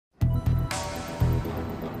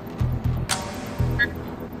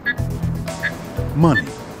Money.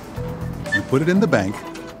 You put it in the bank,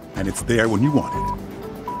 and it's there when you want it.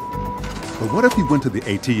 But what if you went to the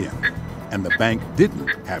ATM and the bank didn't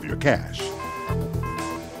have your cash?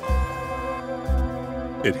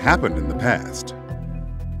 It happened in the past.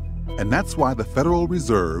 And that's why the Federal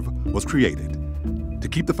Reserve was created, to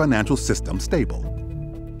keep the financial system stable.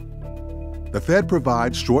 The Fed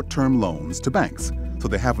provides short-term loans to banks so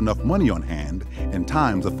they have enough money on hand in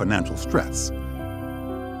times of financial stress.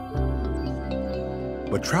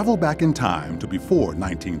 But travel back in time to before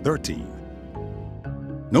 1913.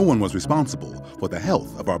 No one was responsible for the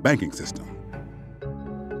health of our banking system.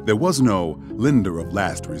 There was no lender of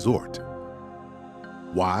last resort.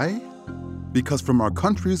 Why? Because from our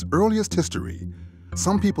country's earliest history,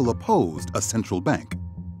 some people opposed a central bank.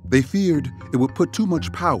 They feared it would put too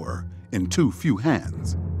much power in too few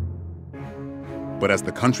hands. But as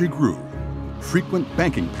the country grew, frequent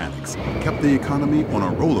banking panics kept the economy on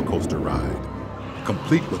a roller coaster ride,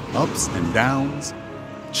 complete with ups and downs,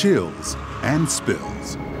 chills and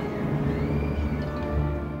spills.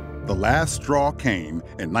 The last straw came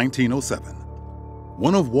in 1907.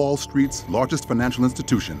 One of Wall Street's largest financial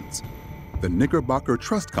institutions, the Knickerbocker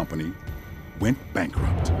Trust Company, went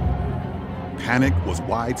bankrupt. Panic was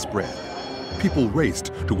widespread. People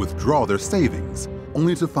raced to withdraw their savings,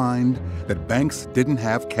 only to find that banks didn't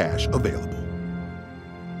have cash available.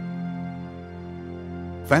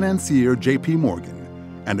 Financier J.P.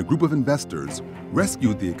 Morgan and a group of investors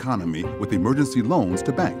rescued the economy with emergency loans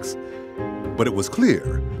to banks. But it was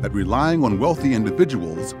clear that relying on wealthy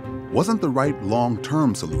individuals wasn't the right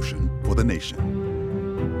long-term solution for the nation.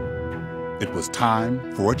 It was time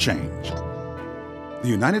for a change. The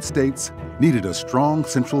United States needed a strong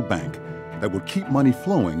central bank that would keep money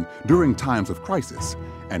flowing during times of crisis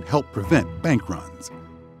and help prevent bank runs.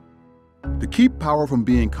 To keep power from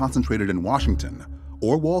being concentrated in Washington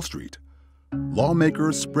or Wall Street,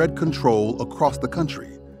 lawmakers spread control across the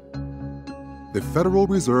country. The Federal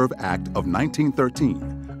Reserve Act of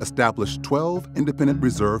 1913 established 12 independent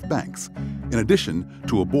reserve banks, in addition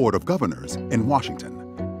to a board of governors in Washington.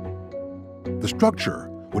 The structure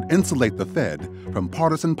would insulate the Fed from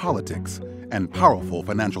partisan politics and powerful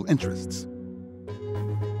financial interests.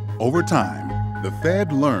 Over time, the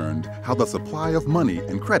Fed learned how the supply of money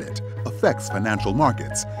and credit affects financial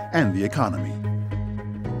markets and the economy.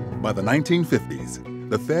 By the 1950s,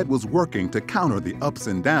 the Fed was working to counter the ups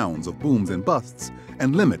and downs of booms and busts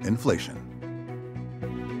and limit inflation.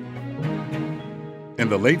 In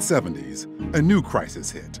the late 70s, a new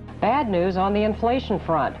crisis hit. Bad news on the inflation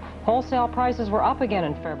front. Wholesale prices were up again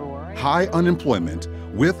in February. High unemployment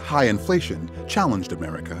with high inflation challenged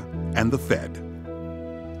America and the Fed.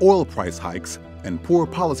 Oil price hikes and poor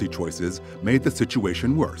policy choices made the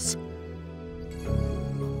situation worse.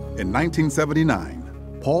 In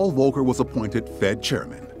 1979, Paul Volcker was appointed Fed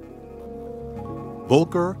chairman.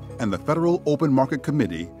 Volcker and the Federal Open Market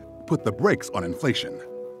Committee put the brakes on inflation.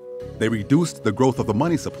 They reduced the growth of the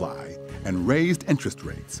money supply and raised interest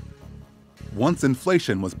rates. Once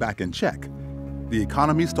inflation was back in check, the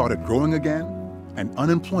economy started growing again and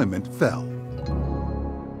unemployment fell.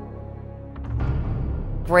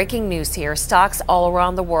 Breaking news here. Stocks all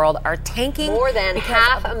around the world are tanking. More than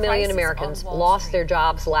 500,000 Americans lost their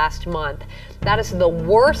jobs last month. That is the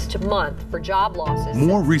worst month for job losses.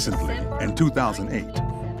 More recently, in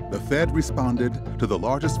 2008, the Fed responded to the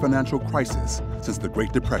largest financial crisis since the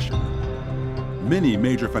Great Depression. Many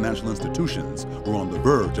major financial institutions were on the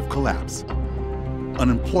verge of collapse.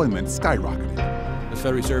 Unemployment skyrocketed. The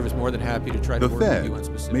Federal Reserve is more than happy to try to work with you on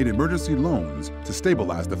specific. The Fed made emergency loans to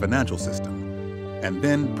stabilize the financial system, and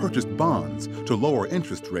then purchased bonds to lower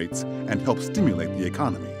interest rates and help stimulate the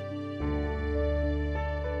economy.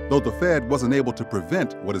 Though the Fed wasn't able to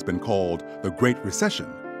prevent what has been called the Great Recession,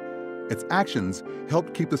 its actions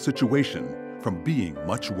helped keep the situation from being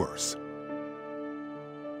much worse.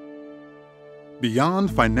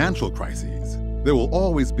 Beyond financial crises, there will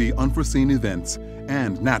always be unforeseen events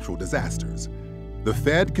and natural disasters. The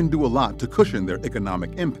Fed can do a lot to cushion their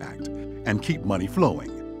economic impact and keep money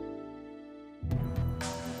flowing.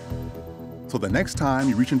 So the next time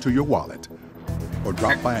you reach into your wallet or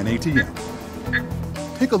drop by an ATM,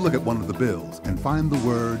 take a look at one of the bills and find the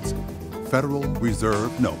words Federal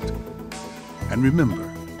Reserve Note. And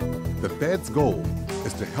remember, the Fed's goal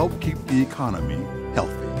is to help keep the economy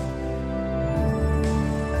healthy.